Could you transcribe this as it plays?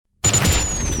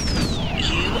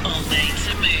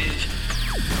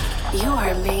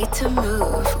Made to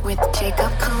Move with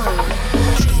Jacob Cologne.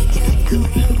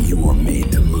 You are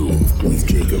made to move with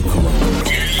Jacob Cologne.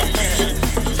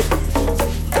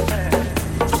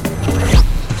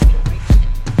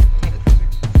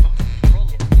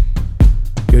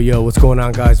 Yo, what's going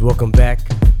on, guys? Welcome back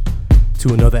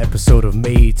to another episode of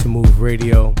Made to Move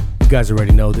Radio. You guys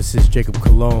already know this is Jacob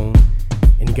Cologne,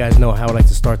 and you guys know how I like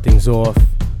to start things off.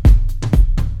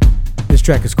 This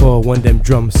track is called When Them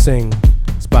Drums Sing.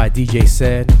 It's by DJ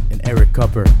Sad and Eric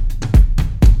Cupper.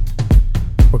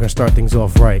 We're gonna start things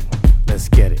off right. Let's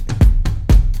get it.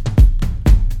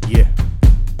 Yeah.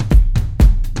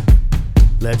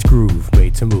 Let's groove,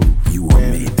 made to move. You are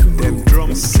made to move. Them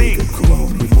drums sing,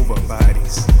 we move our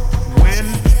bodies. When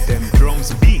them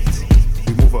drums beat,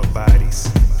 we move our bodies.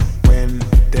 When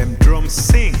them drums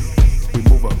sing, we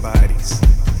move our bodies.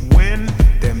 When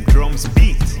them drums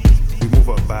beat, we move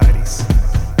our bodies.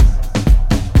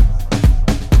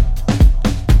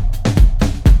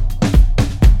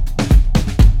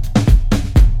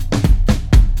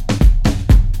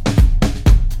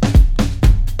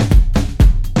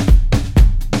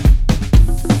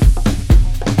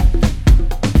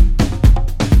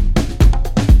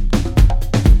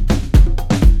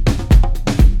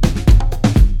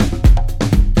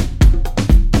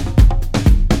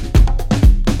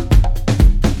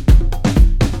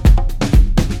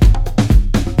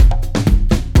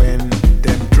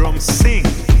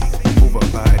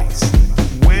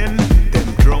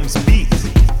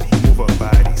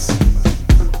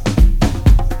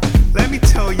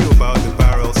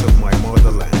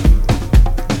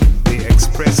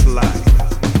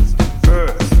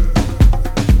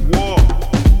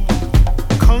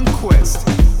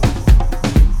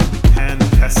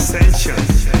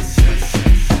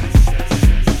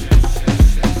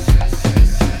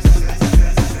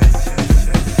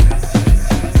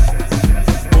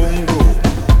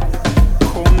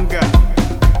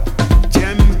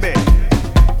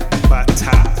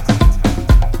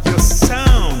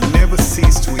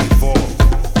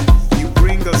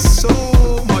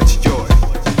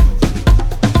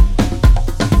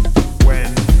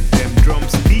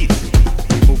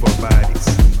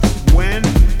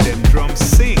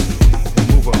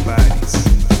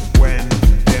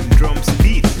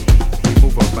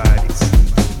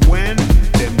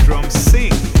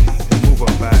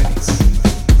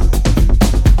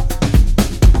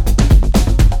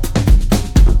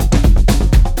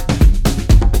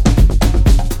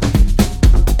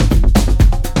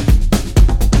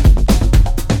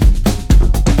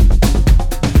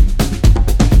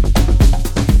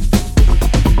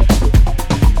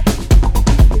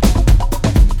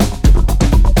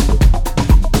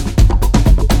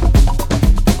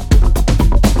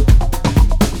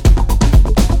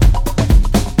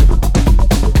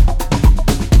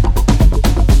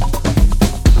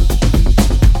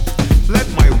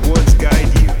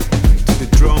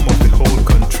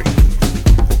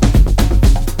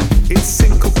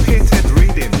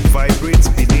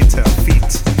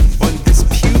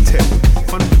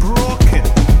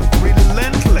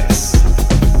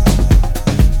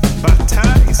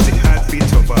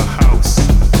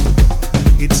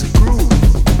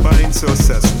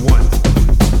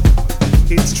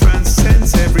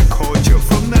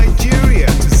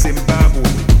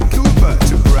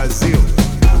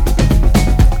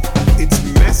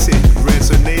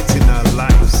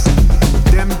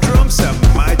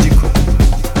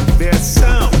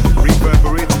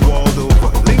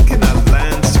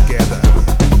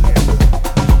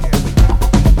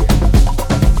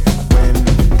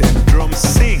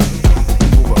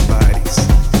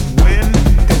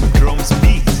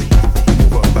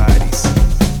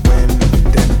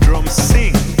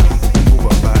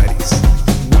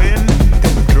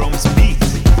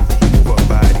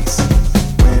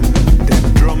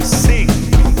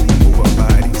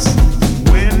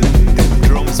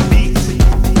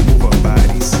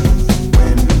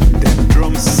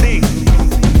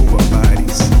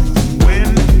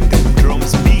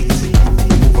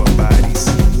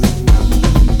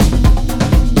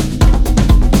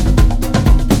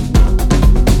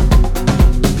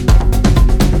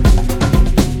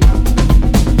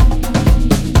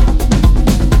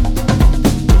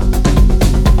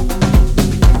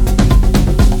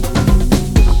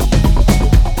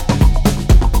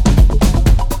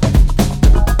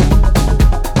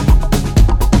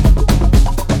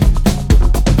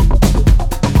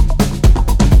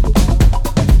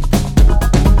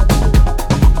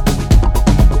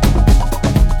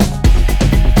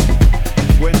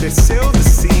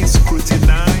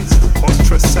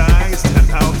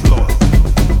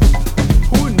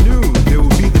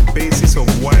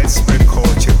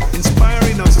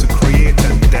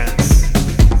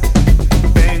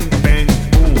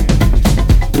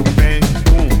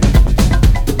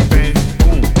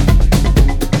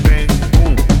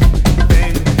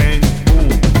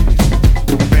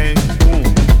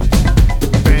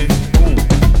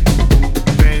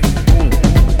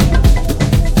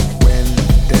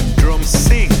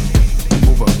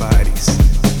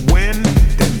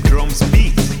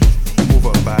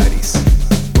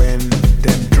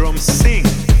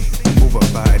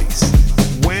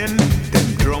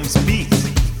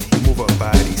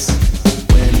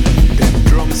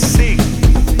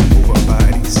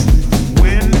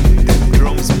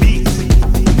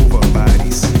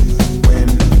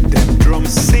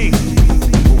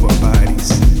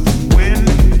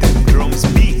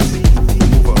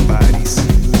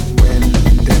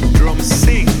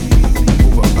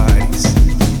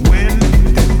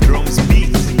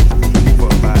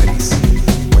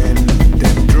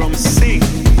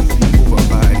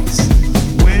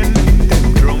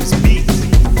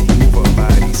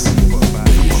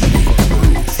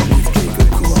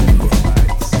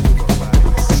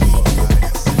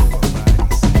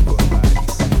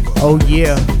 Oh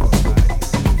yeah.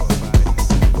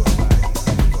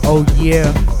 Oh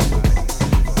yeah.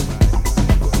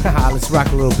 Haha, let's rock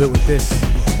a little bit with this.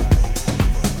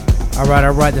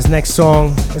 Alright, this next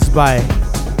song is by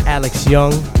Alex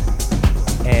Young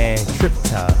and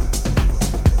Tripta.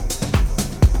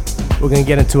 We're gonna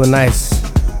get into a nice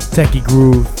techie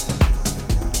groove.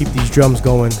 Keep these drums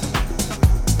going.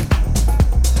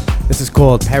 This is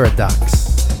called Paradox.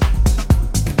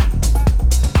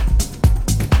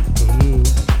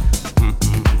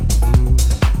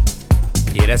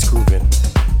 Yeah, that's grooving.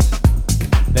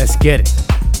 Let's get it.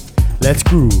 Let's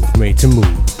groove, made to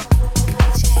move.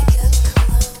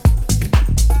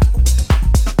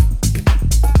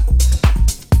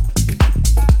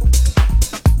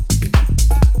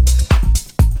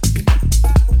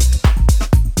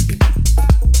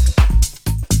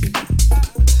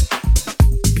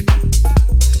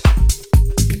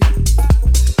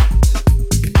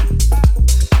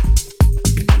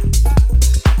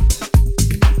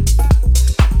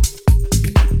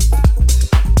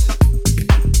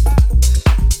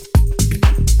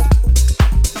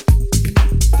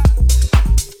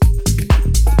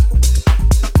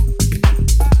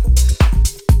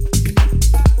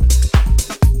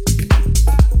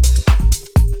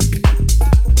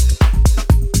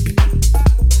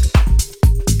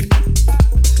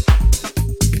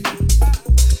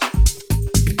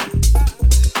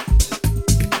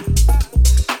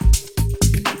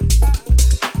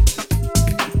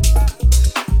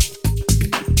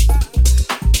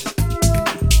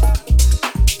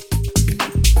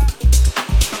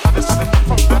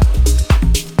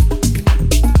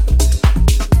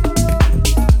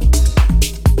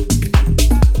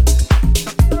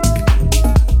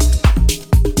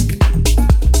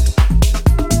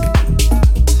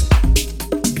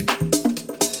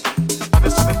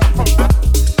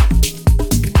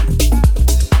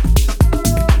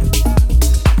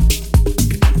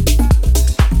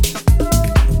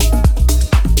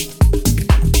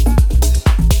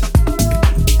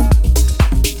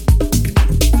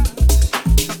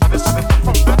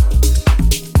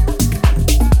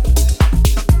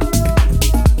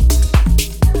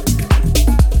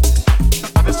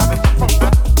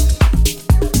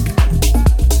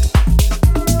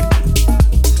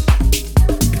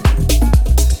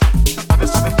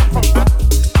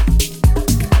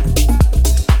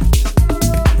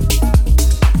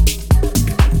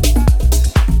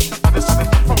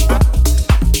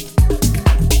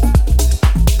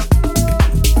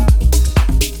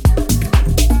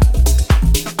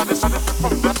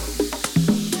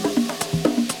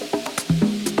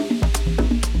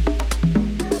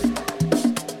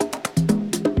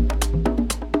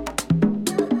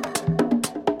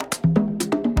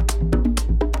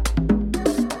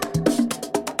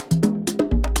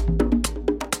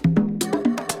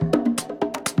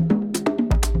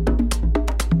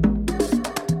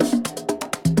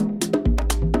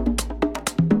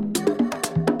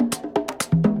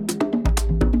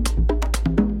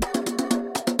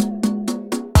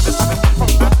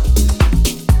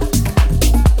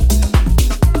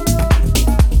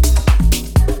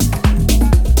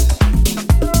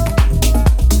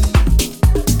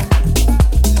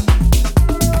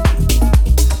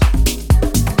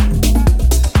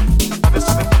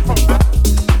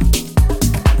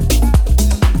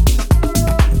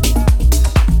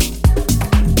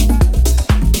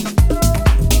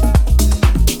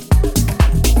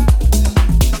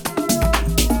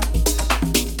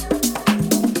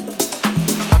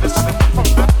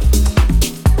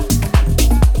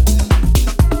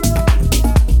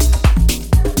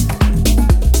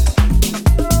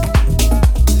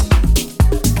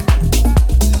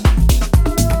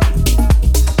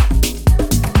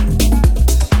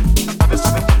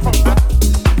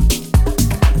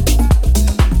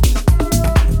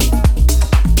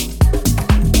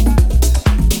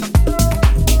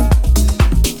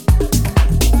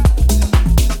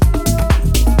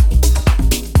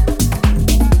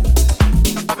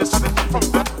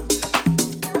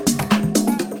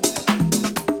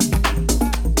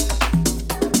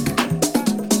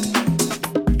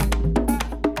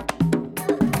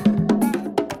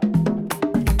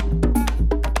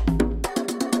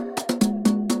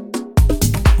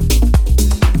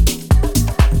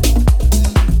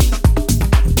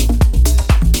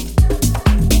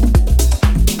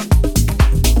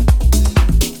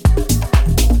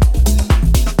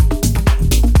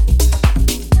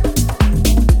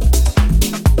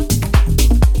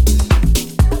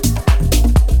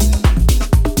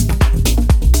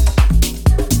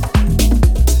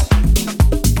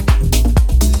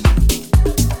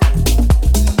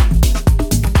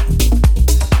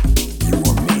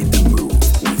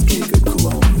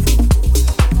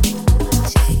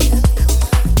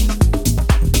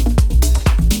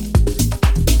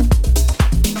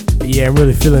 I'm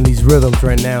really feeling these rhythms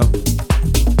right now.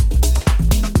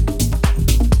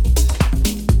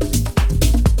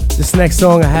 This next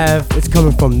song I have, it's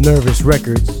coming from Nervous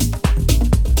Records.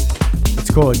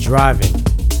 It's called Driving.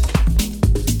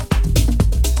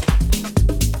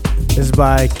 This is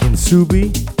by Kinsubi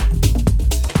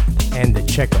and The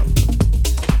Checkup.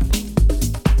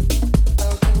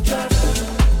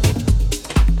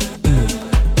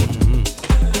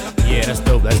 Yeah, that's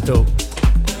dope, that's dope.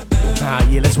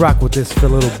 Yeah, let's rock with this for a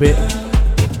little bit.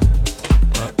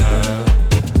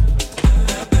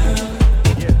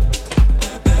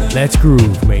 Yeah. Let's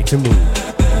groove, made to move.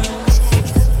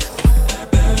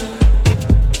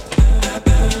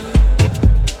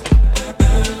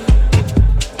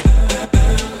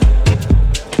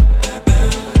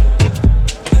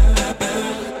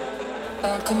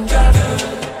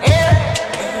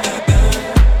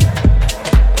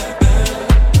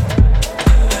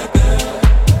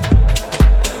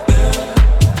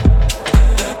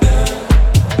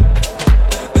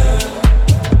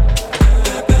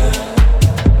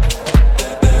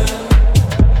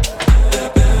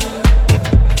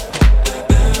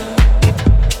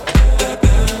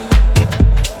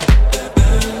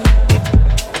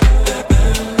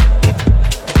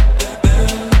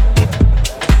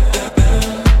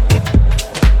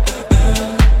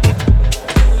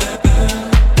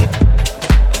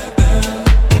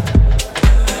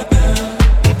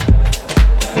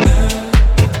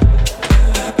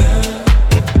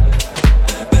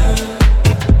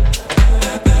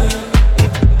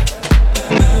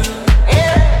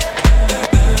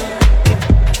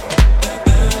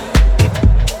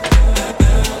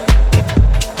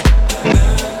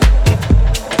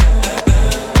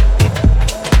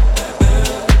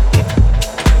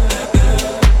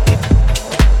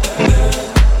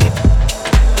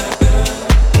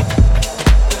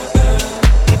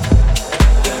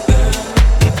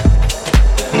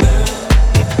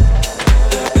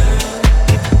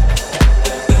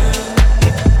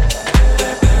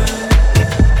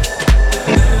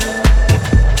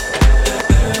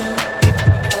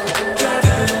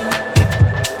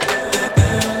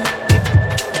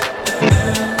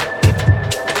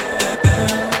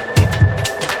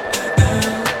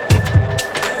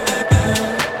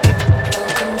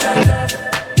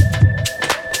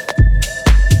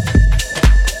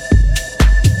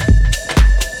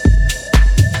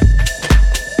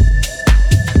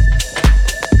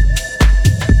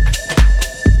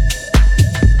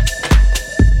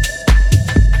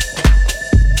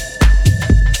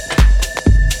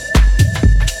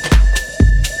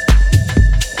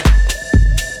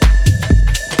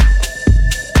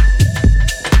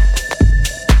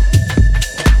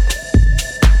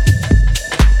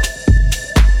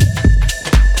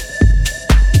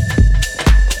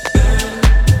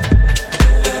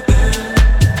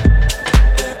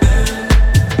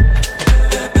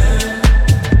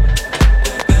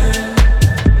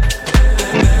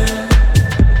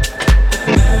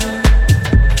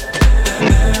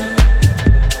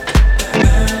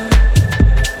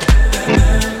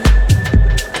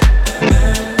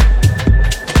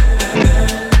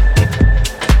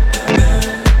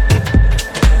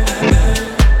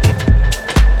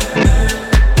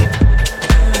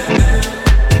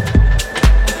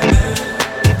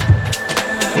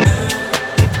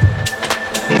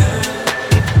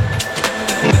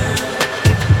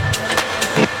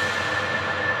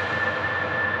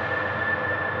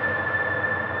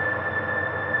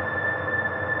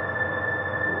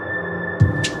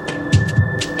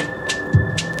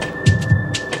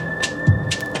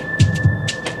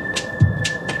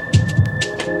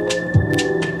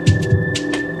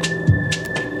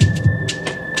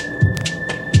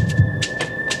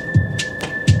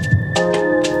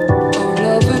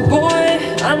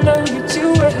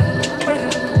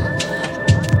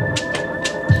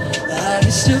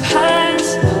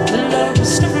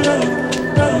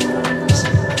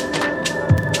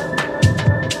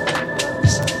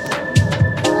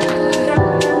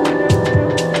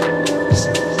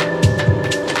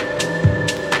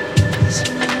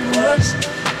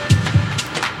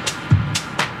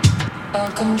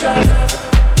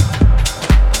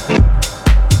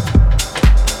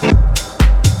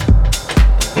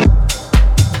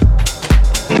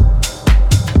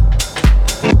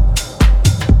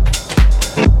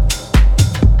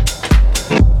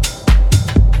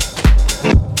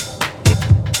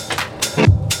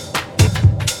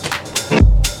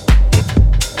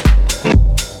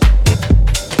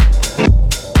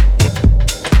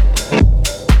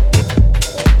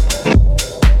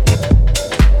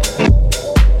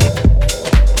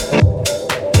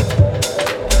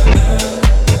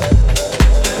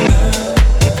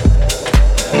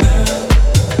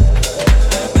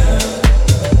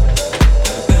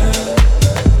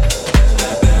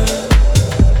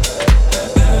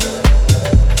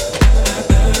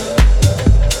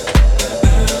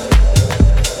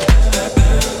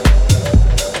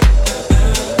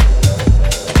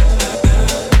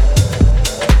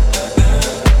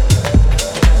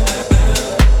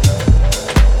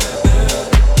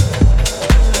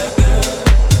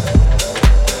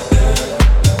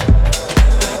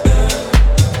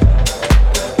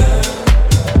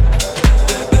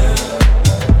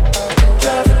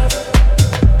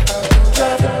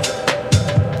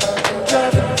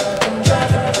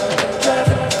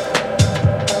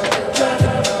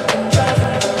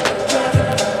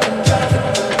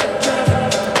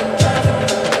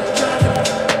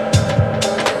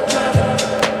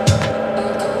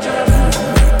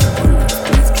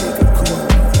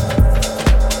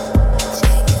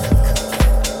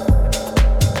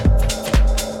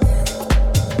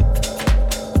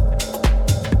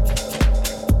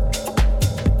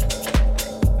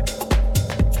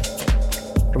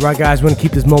 Alright guys, we're gonna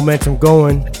keep this momentum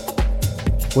going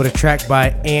with a track by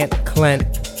Ant Clint.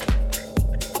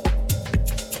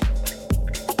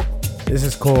 This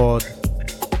is called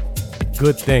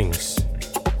Good Things.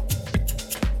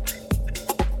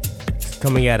 It's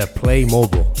coming out of Play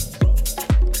Mobile.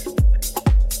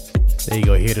 There you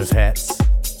go, hear those hats.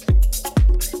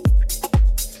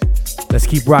 Let's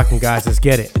keep rocking, guys. Let's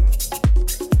get it.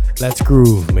 Let's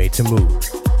groove, made to move.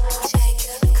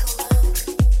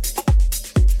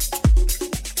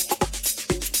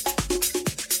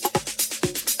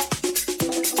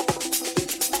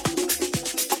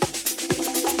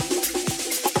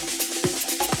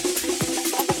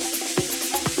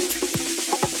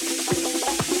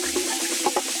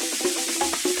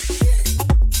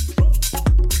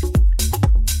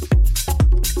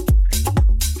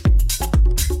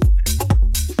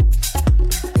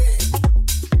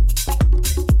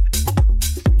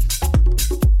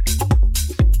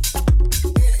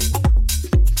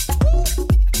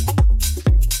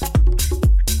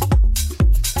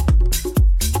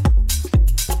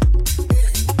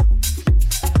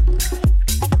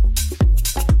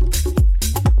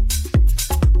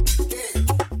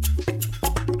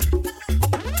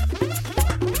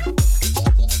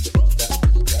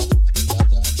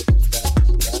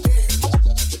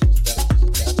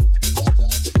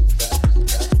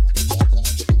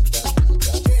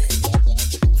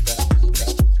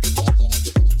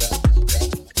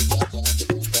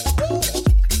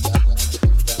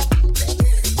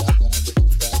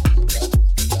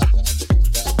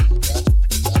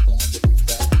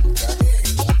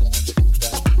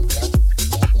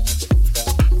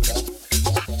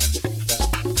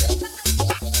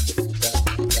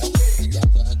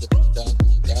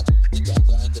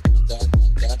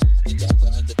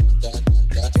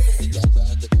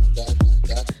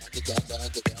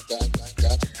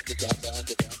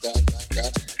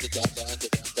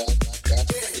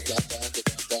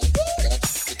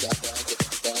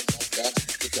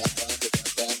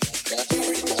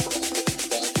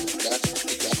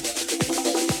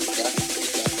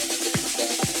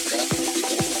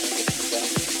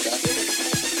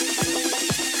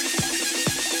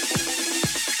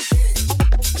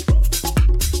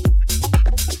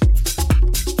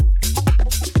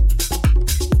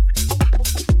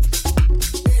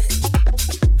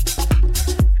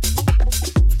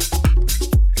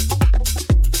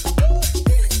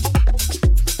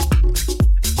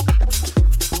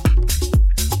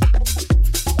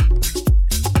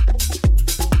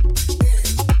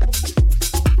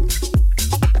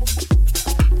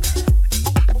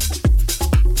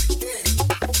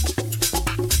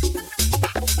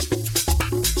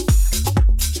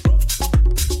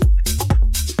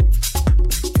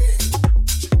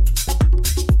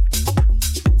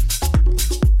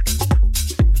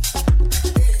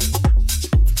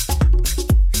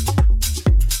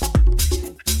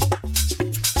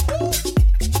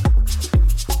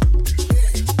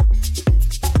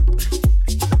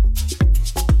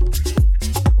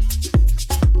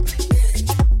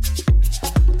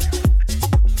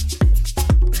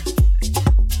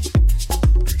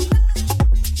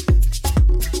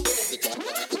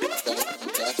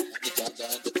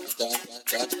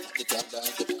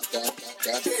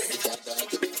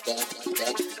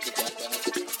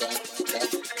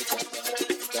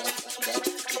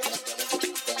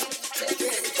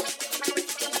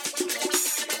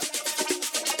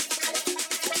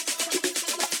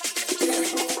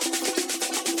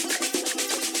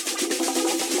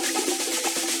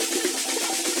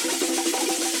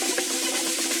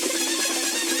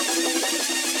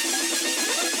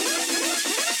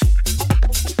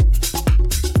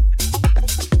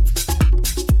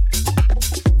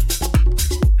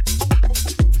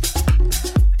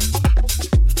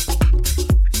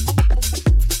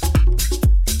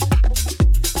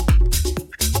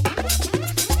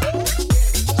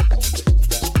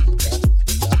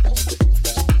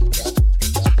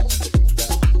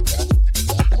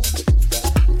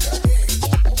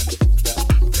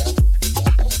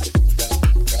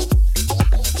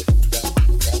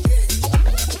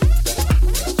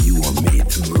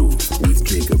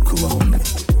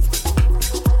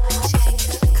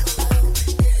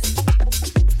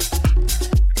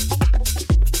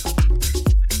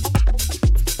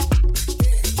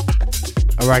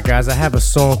 Alright guys, I have a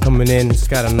song coming in. It's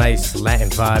got a nice Latin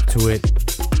vibe to it.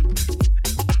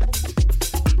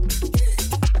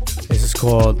 This is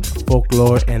called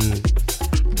Folklore and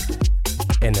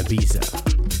Ibiza.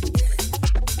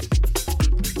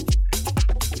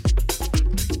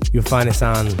 You'll find this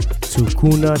on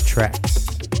Tukuna Tracks.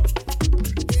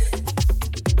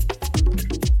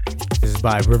 This is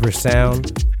by River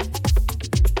Sound.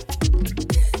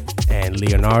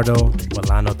 Leonardo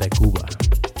Bolano de Cuba.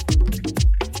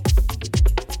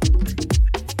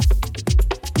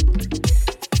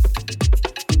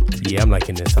 Yeah, I'm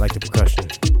liking this. I like the percussion.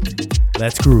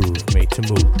 Let's groove, made to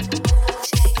move.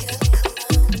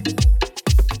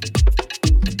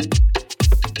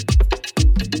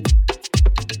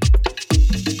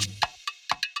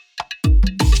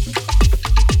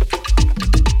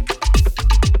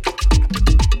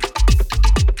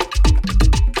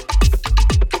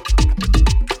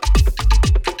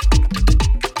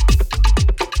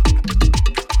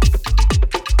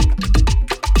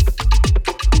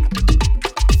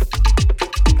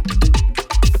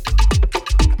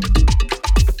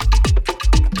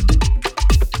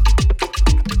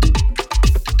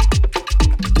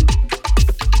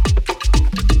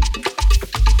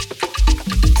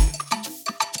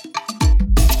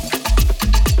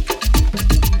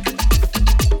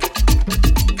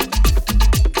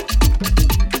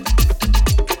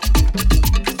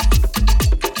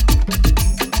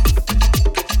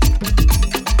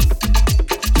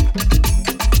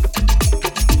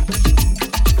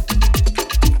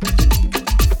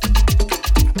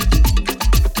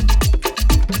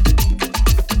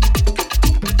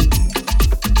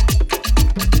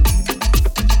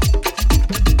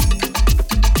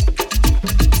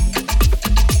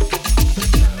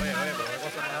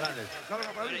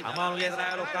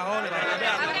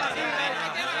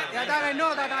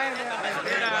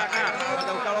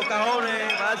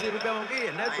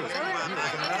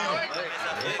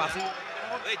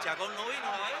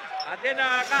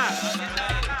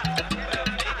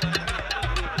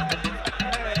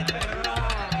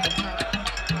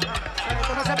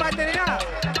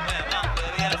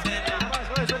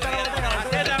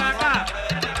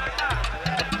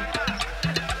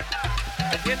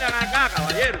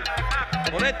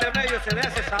 Por este medio se le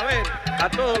hace saber a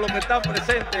todos los que están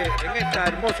presentes en esta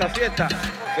hermosa fiesta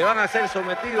que van a ser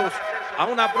sometidos a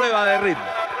una prueba de ritmo.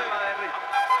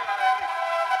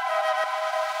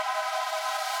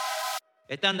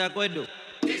 ¿Están de acuerdo?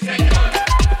 Sí, señor.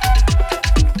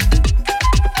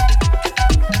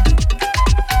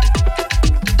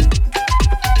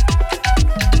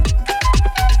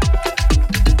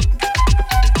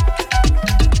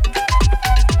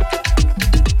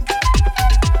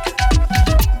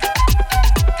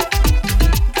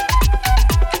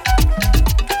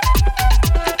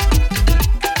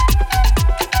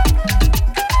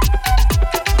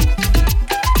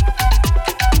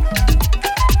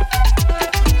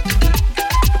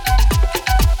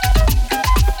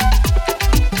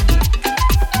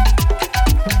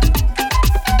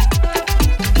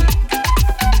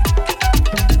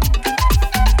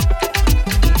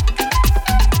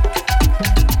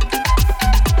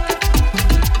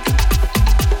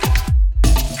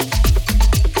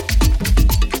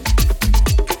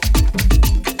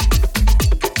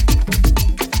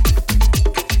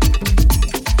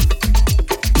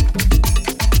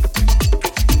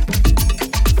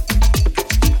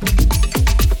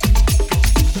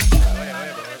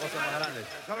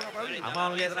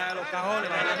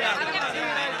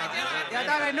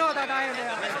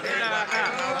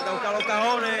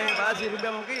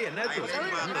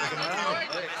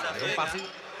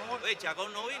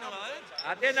 Chacón no vino, a ver.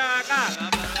 Atiendan acá.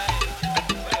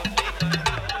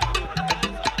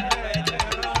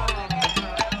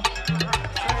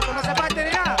 ¿Cómo se parte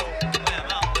de nada?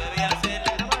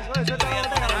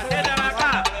 Atiendan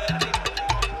acá.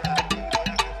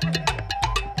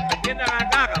 Atiendan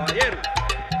acá, caballero.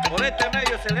 Por este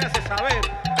medio se le hace saber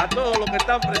a todos los que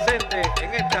están presentes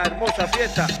en esta hermosa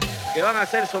fiesta que van a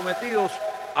ser sometidos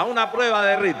a una prueba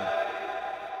de ritmo.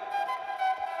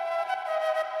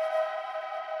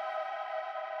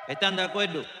 ¿Están de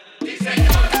acuerdo? Sí,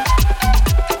 señor.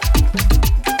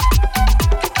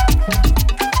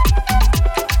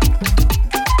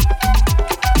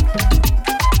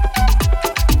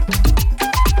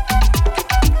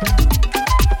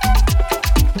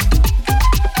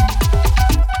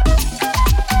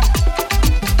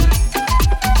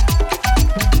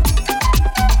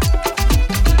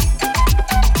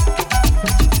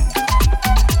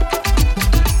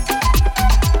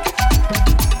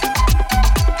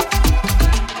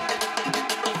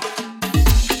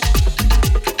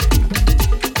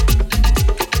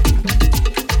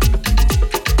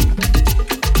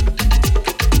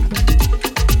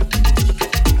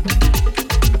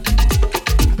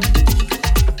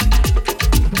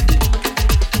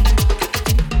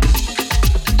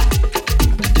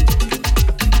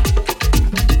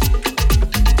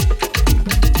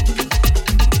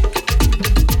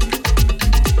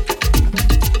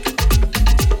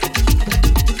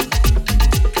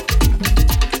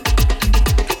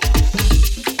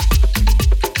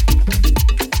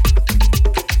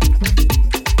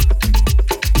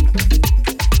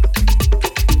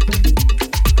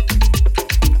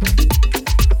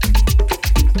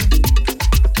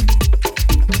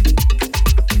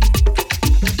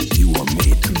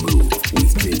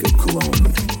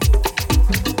 Cologne.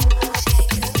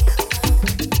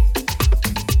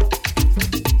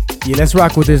 Yeah, let's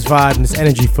rock with this vibe and this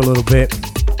energy for a little bit.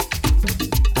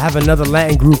 I have another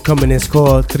Latin group coming in. It's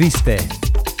called Triste.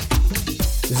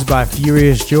 This is by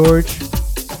Furious George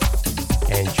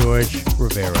and George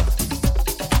Rivera.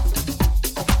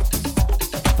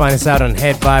 Find us out on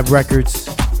Head Vibe Records.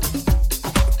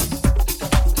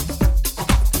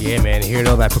 Yeah, man, hearing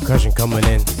all that percussion coming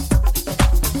in.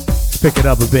 Let's pick it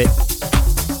up a bit.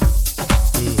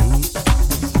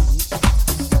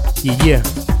 Yeah.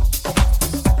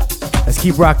 Let's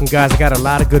keep rocking, guys. I got a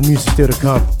lot of good music still to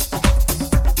come.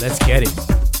 Let's get it.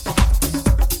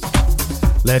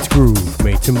 Let's groove,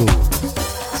 made to move.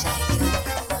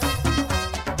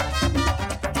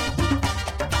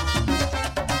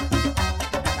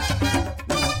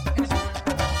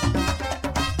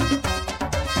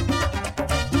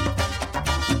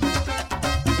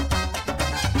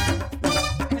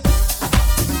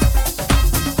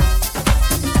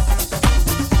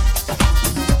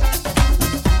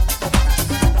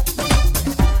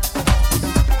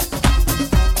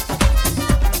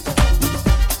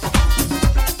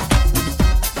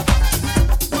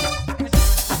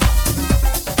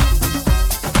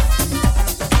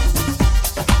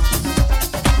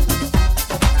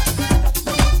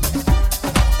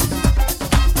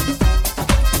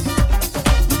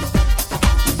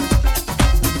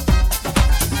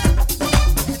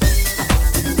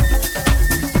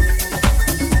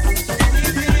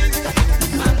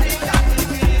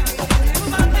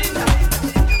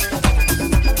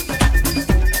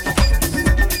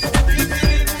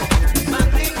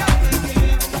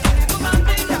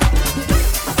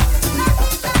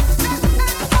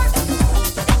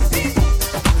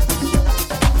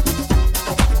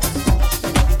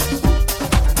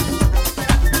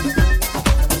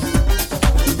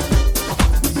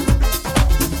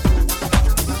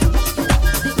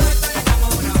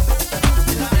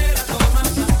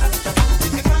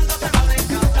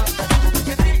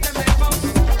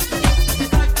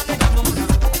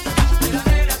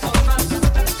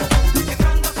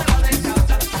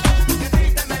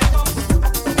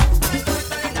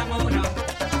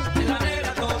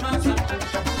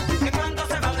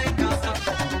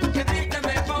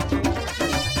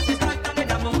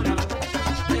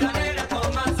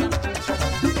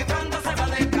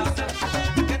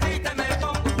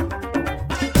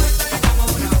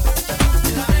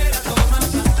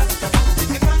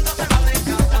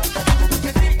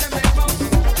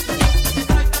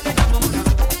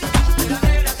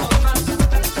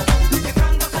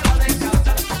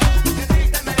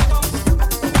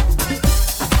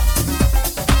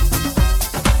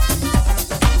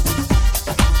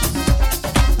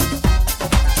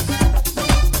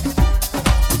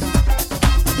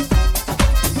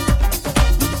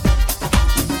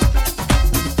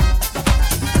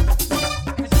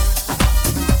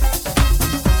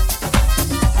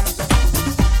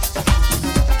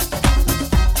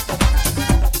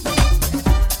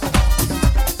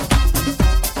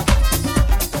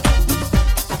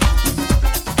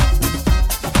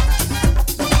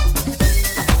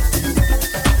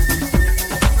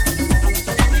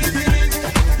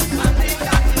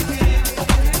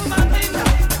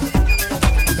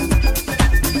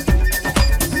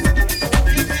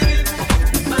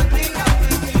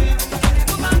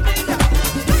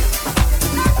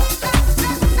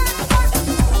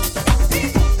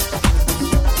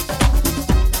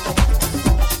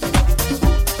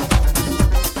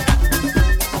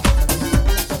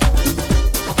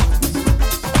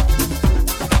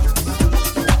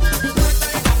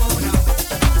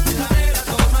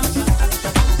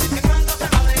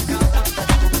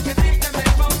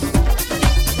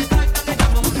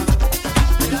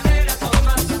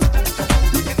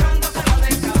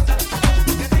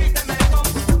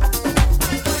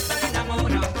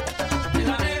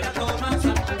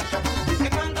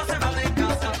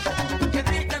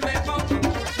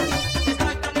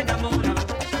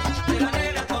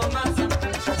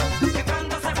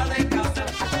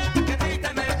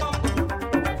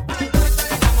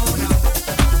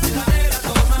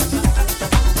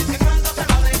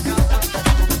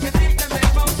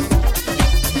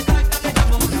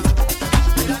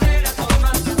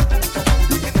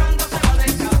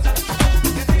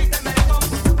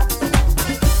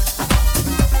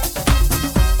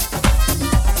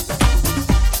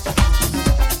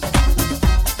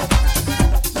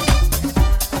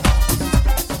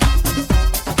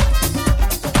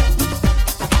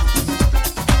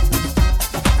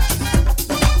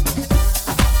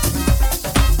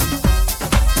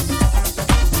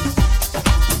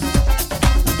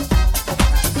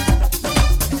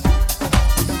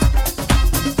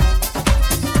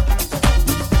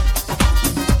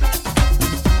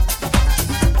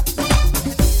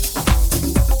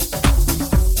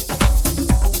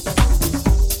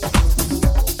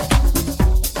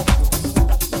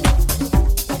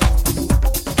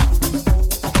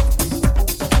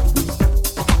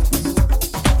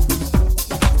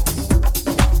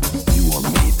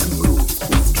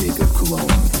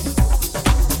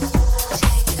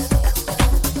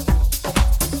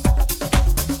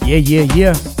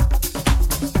 Yeah.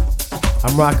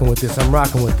 I'm rocking with this.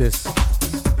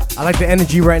 I like the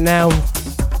energy right now.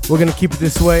 We're gonna keep it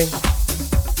this way.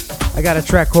 I got a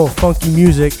track called Funky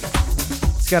Music.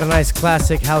 It's got a nice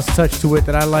classic house touch to it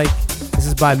that I like. This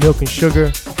is by Milk and Sugar.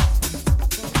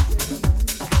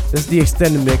 This is the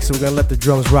extended mix, so we're gonna let the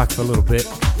drums rock for a little bit.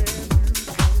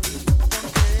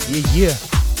 Yeah.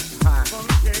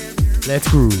 Let's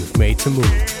groove, made to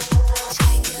move.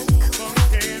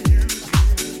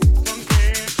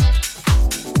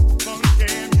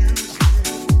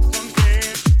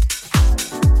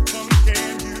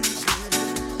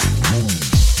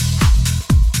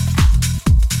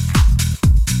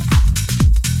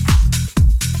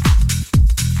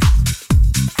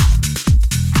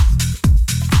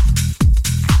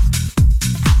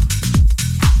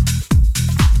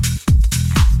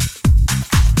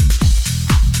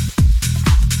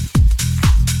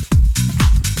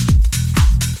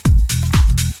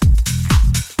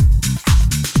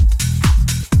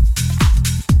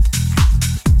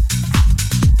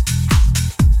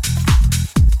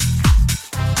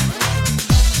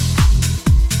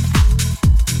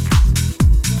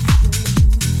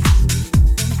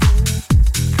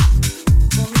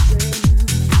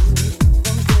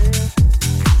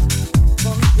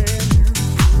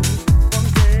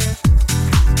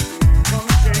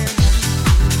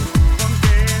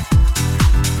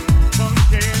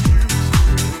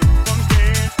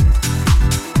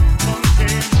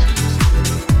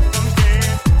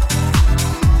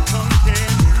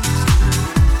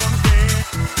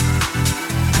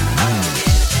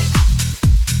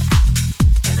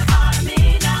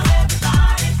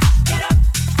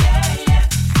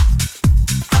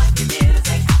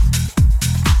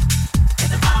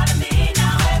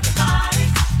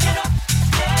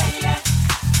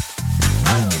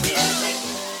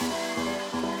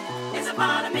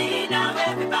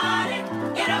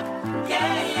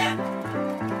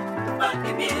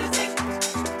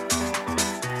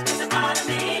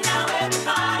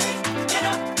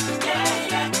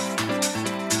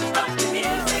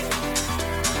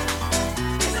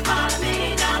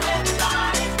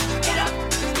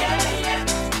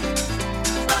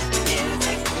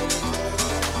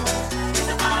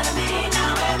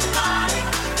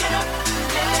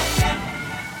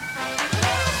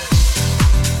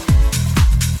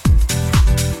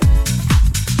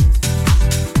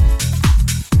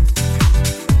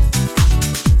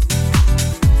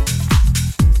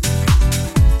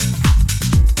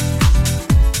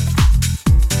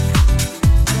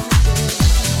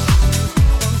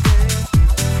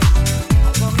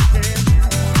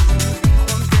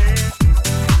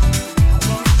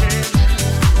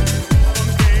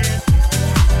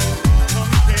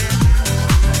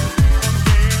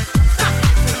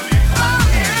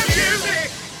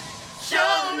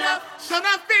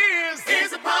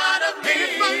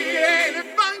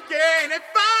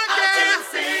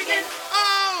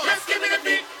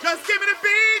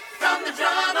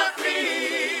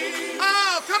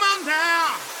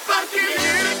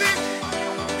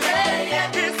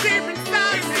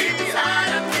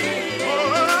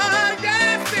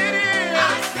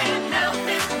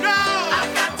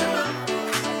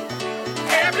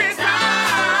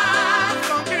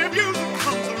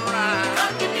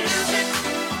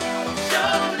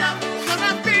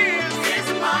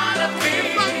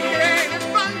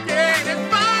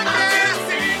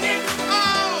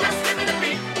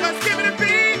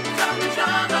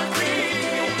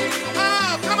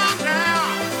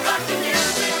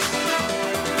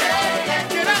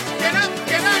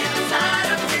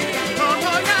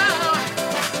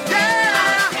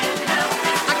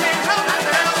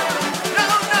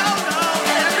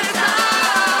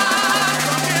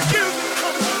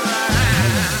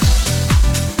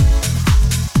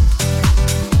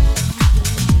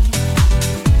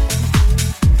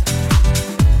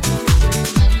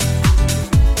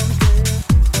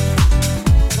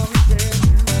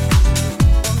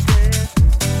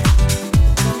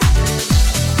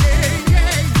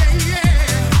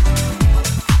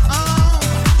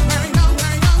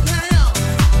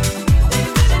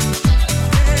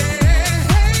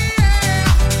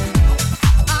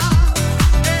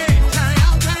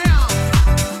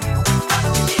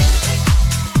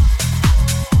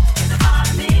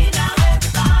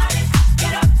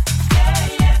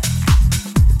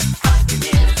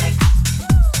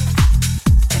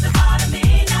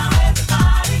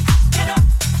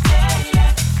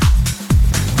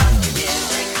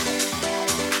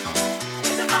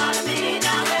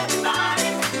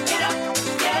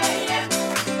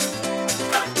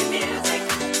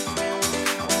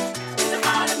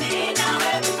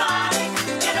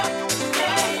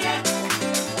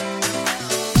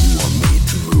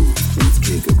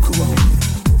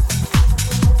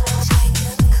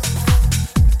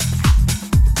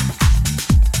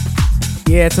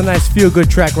 Yeah, it's a nice feel-good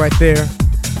track right there.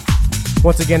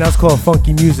 Once again, that was called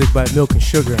Funky Music by Milk and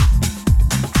Sugar.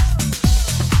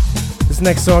 This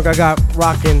next song I got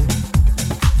rocking,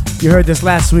 you heard this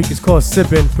last week, it's called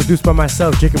Sippin', produced by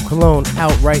myself, Jacob Cologne,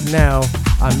 out right now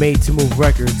on Made to Move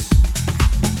Records.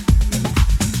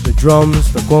 The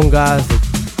drums, the congas,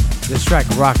 this track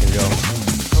rocking, yo.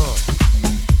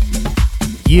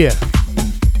 Yeah.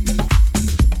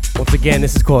 Once again,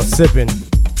 this is called Sippin'.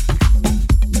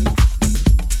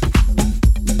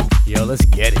 Yo, let's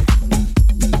get it.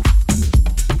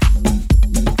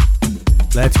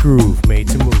 Let's groove, Made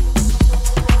to Move.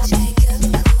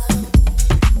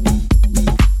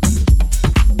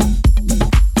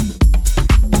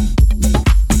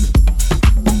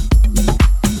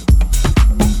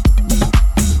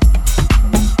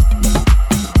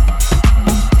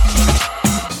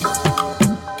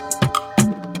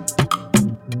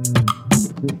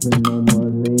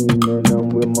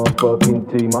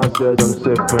 I said I'm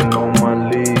sipping on my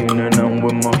lean and I'm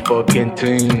with my fucking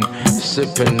team.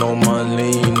 Sipping on my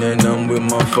lean and I'm with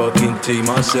my fucking team.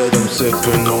 I said I'm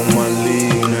sipping on my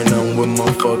lean and I'm with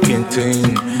my fucking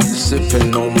team.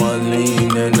 Sipping on my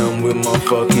lean and I'm with my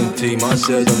fucking team. I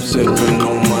said I'm sipping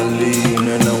on my lean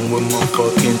and I'm with my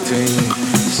fucking team.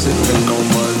 Sipping on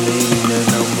my lean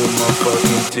and I'm with my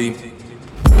fucking team.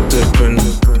 Sipping,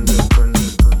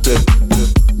 dip,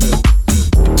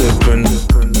 dipping.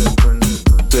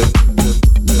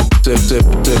 Dip, dip,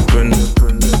 dippin',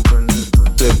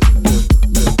 dip,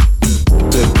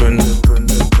 dippin',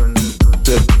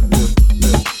 dip,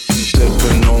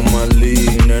 dippin' on my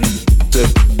lean and dip,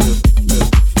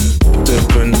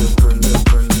 dippin',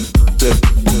 dip,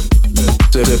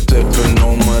 dip, dippin'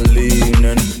 on my lean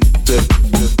and dip,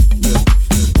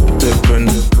 dippin',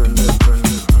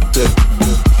 dip,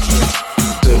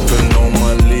 dippin' on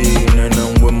my lean and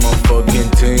I'm with my fucking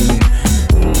team.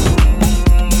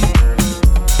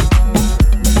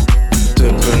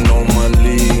 Dipping on my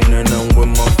lean and I'm with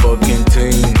my fucking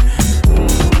team.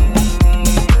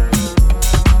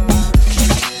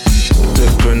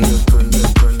 Dipping,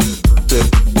 dip,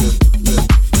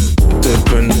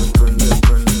 dipping,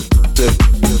 dip,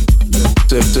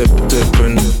 dip, dip,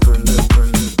 dipping,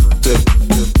 dip,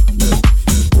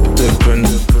 dipping,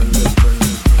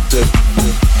 dip,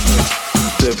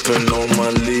 dipping on my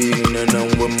lean and I'm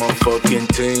with my fucking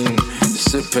team.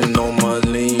 Sipping on my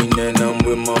lean and I'm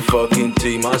with my fucking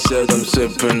team. I said I'm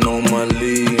sipping on my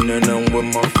lean and I'm with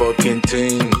my fucking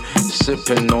team.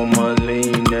 Sipping on my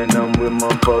lean and I'm with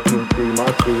my fucking team.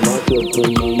 I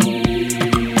sipping on my lean.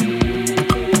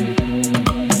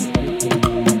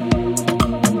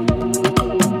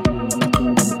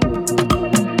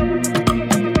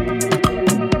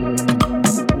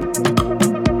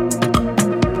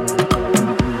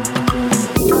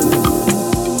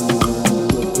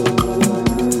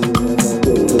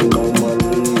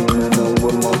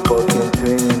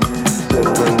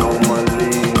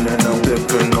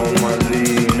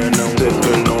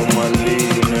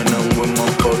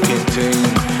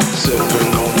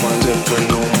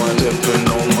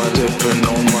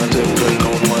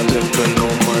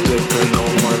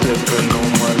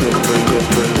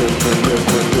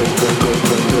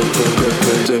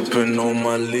 Dipping on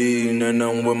my lean and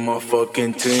I'm with my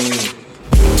fucking team.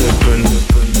 Dipping,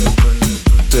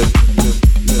 dip,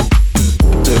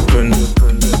 dipping,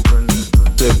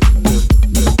 dip,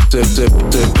 dip, dip,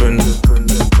 dipping,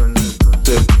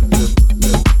 dip,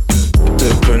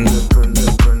 dipping,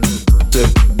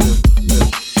 dip,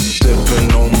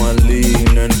 dipping on my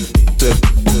lean and dip,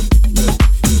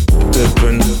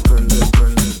 dipping,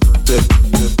 dip,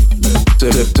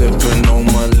 dip, dipping on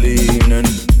my lean and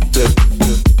dip.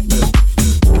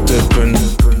 Dippin',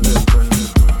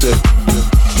 dip,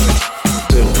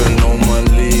 dippin' on my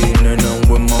lean and I'm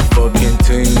with my fucking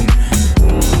team.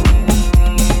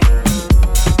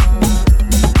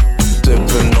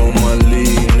 Dippin' on my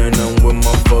lean and I'm with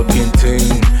my fucking team.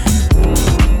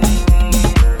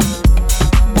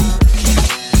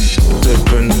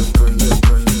 Dippin',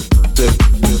 dip,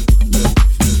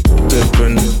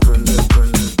 dippin',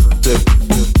 dip,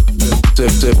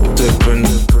 dip, dip, dippin',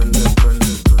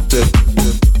 dip.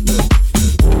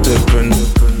 Dippin',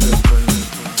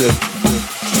 dip.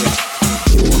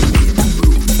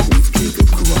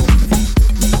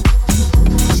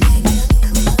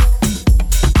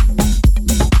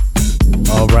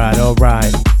 Alright,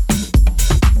 alright.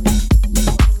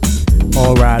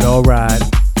 Alright, alright.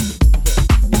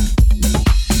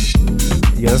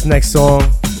 Yeah, this next song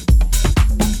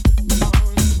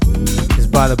is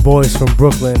by the boys from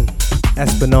Brooklyn,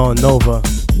 Espinal and Nova.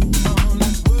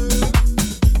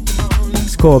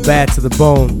 It's called Bad to the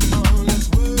Bone.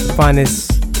 You find this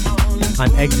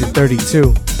on Exit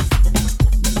 32.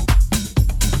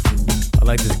 I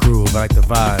like this groove, I like the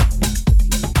vibe.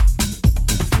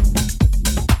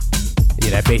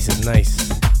 Yeah, that bass is nice.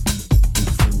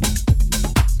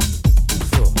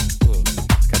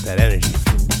 It's got that energy.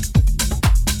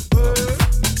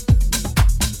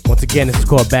 Once again, this is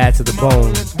called Bad to the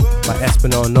Bone by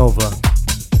Espinal Nova.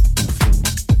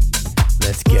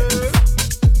 Let's get it.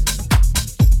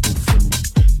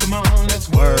 Come on, let's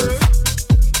work.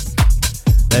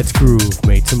 Let's groove,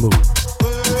 made to move.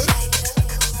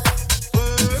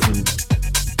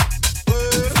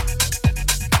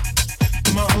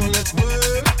 Come on, let's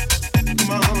work. Come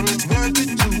on, let's work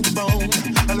it to the bone.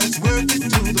 Let's work it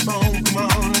to the bone. Come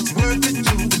on, let's work it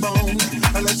to the bone.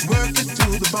 Let's work it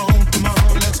to the bone. Come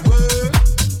on, let's work.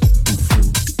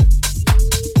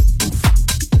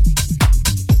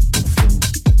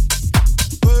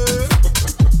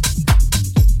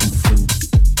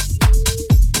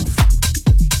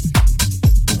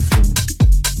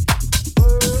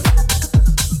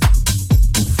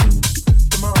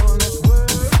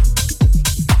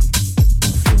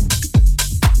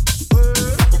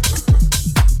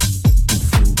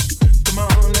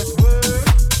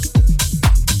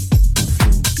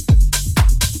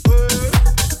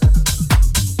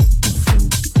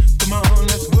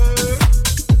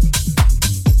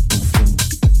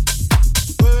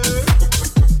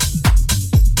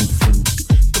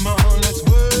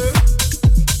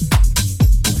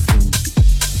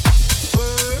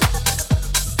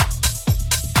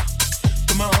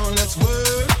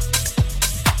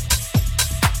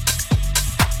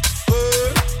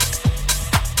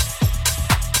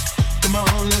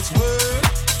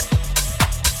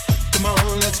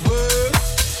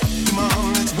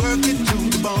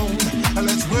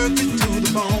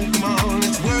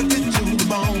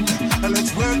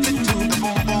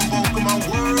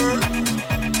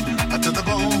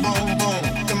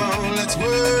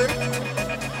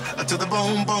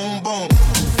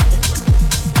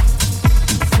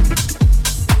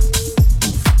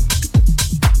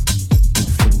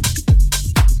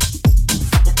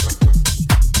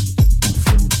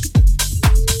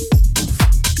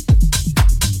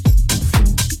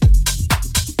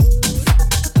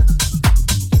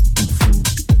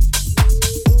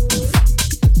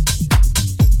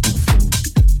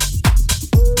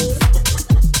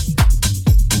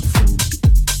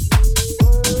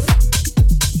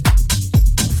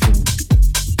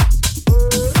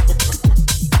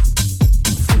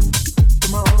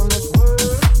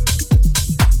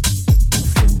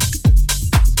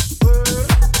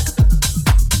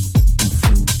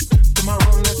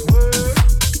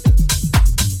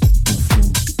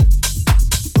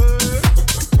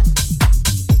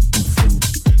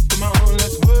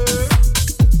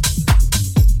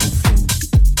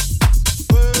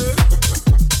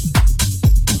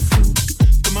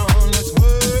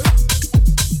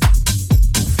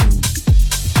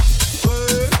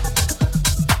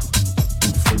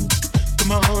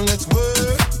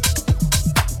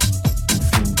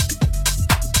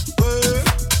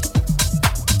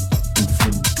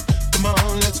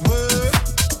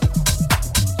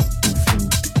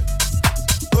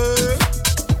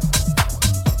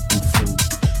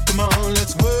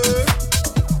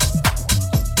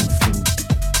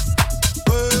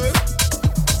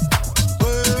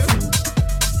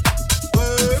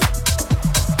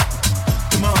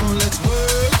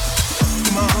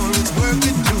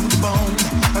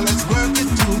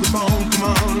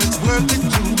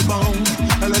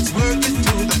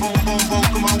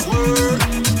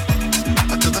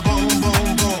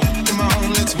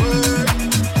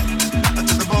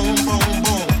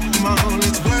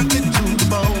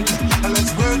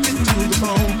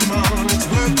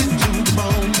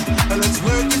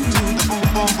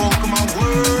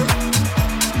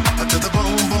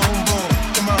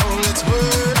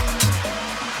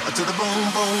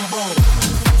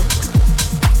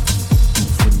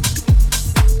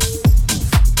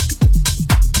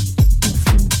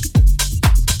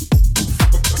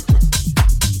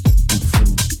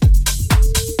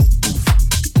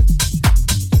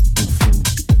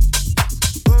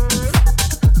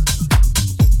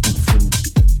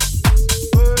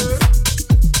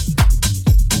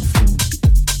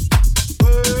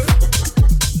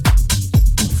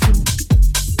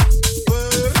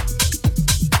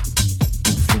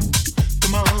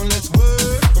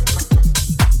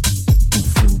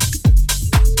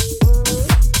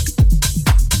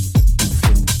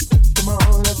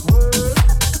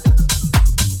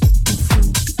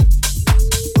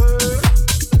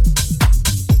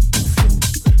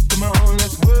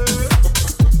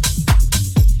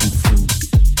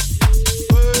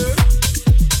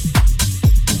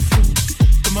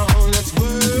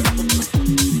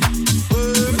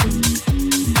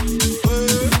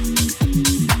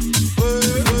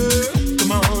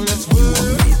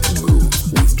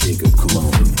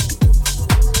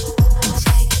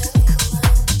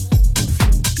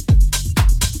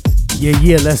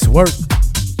 Yeah, let's work.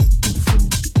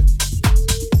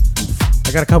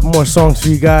 I got a couple more songs for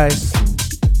you guys.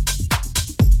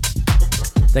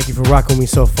 Thank you for rocking with me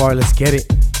so far. Let's get it.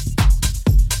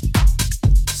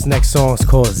 This next song is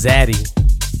called Zaddy.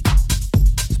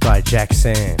 It's by Jack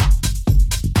Sand.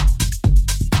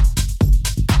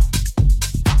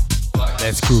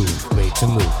 Let's groove, made to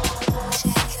move.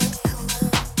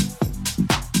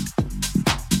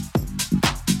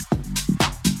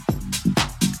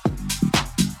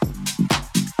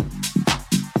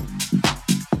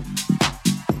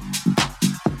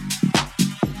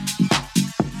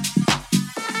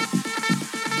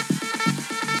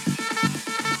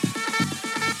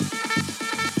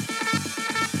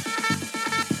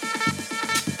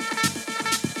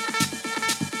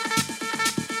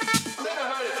 Never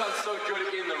heard it sound so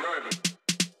good in the room.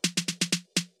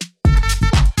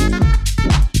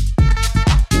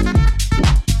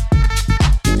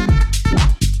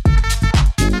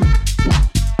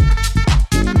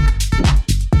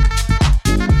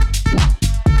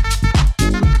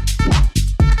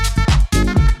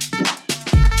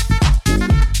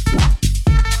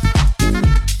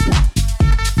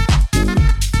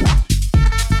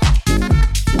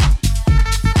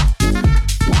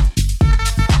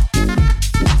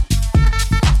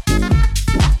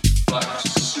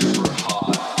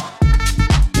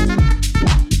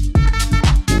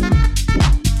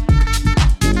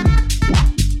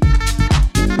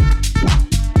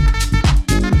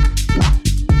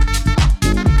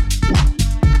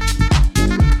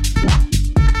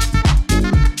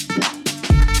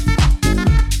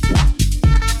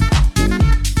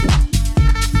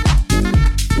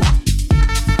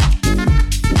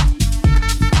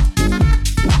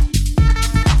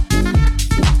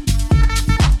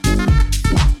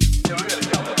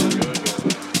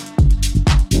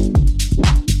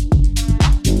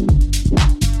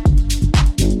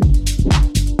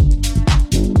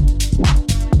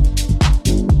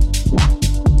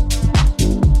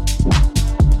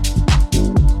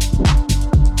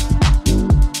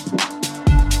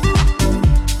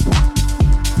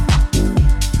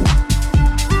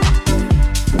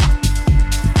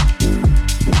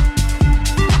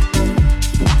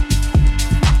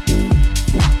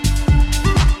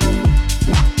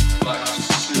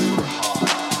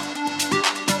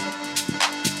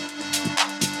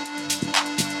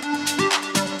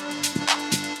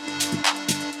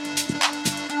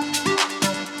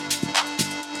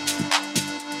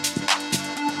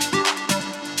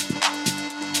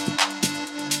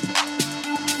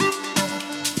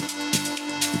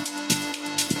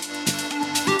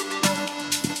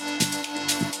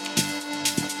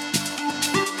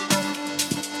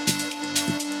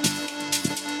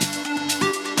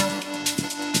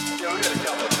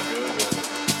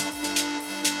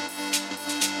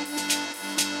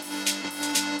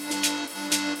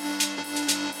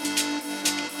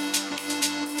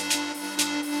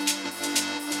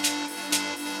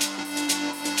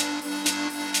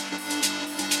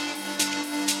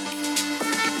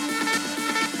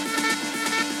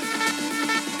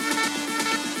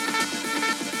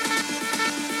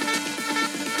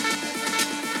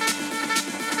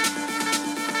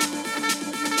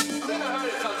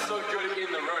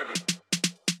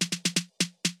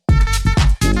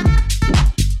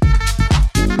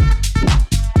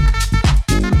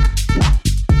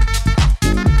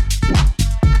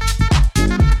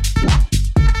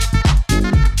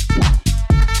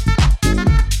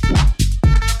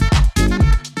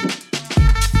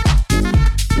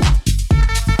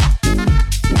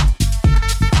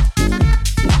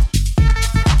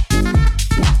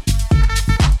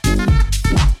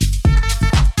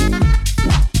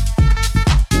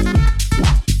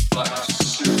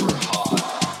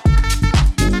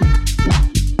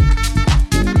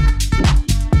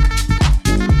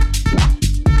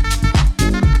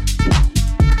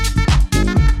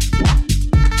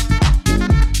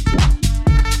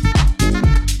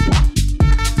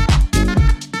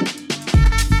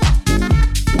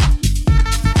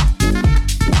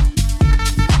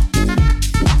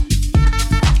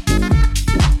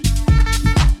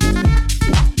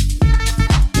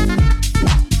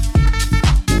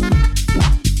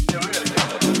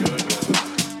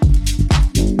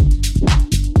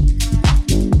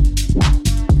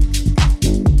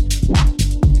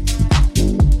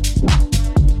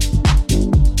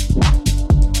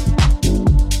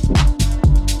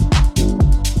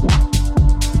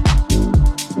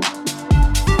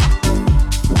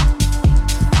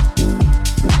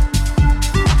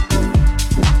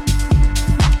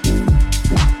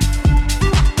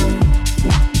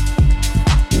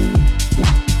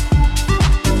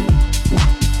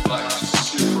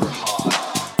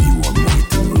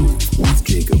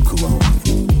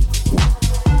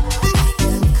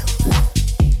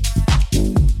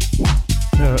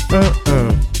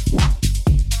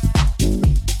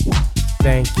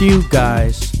 you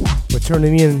guys for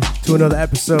tuning in to another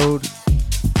episode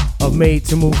of Made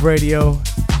to Move Radio.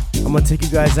 I'm gonna take you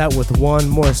guys out with one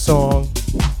more song.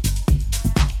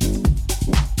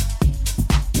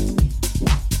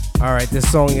 Alright,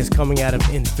 this song is coming out of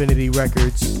Infinity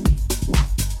Records.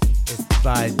 It's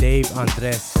by Dave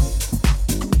Andres.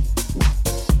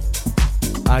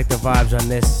 I like the vibes on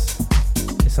this.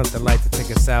 It's something light to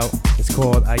take us out. It's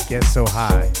called I Get So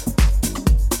High.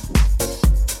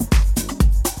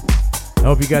 I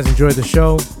hope you guys enjoyed the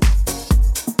show.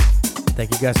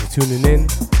 Thank you guys for tuning in.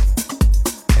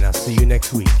 And I'll see you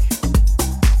next week.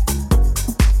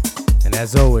 And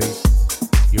as always,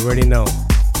 you already know,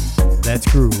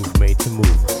 let's groove, made to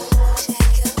move.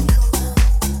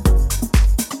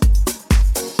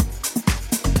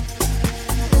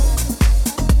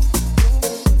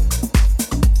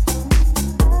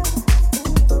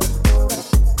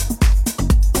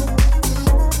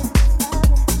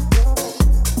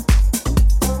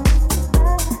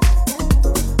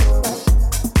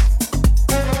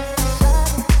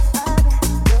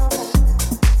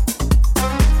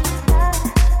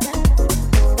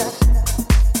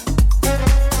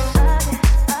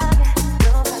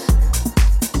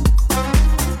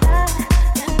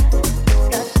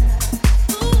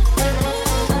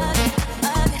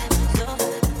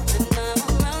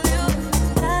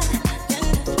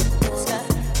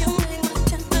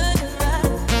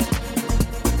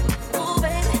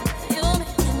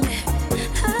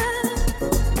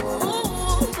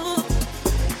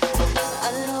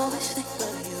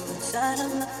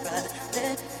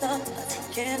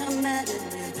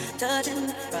 Touching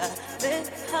the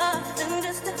private heart and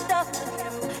just the thought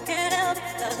of you can't help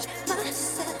but touch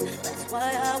myself. That's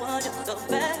why I want you so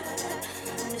bad.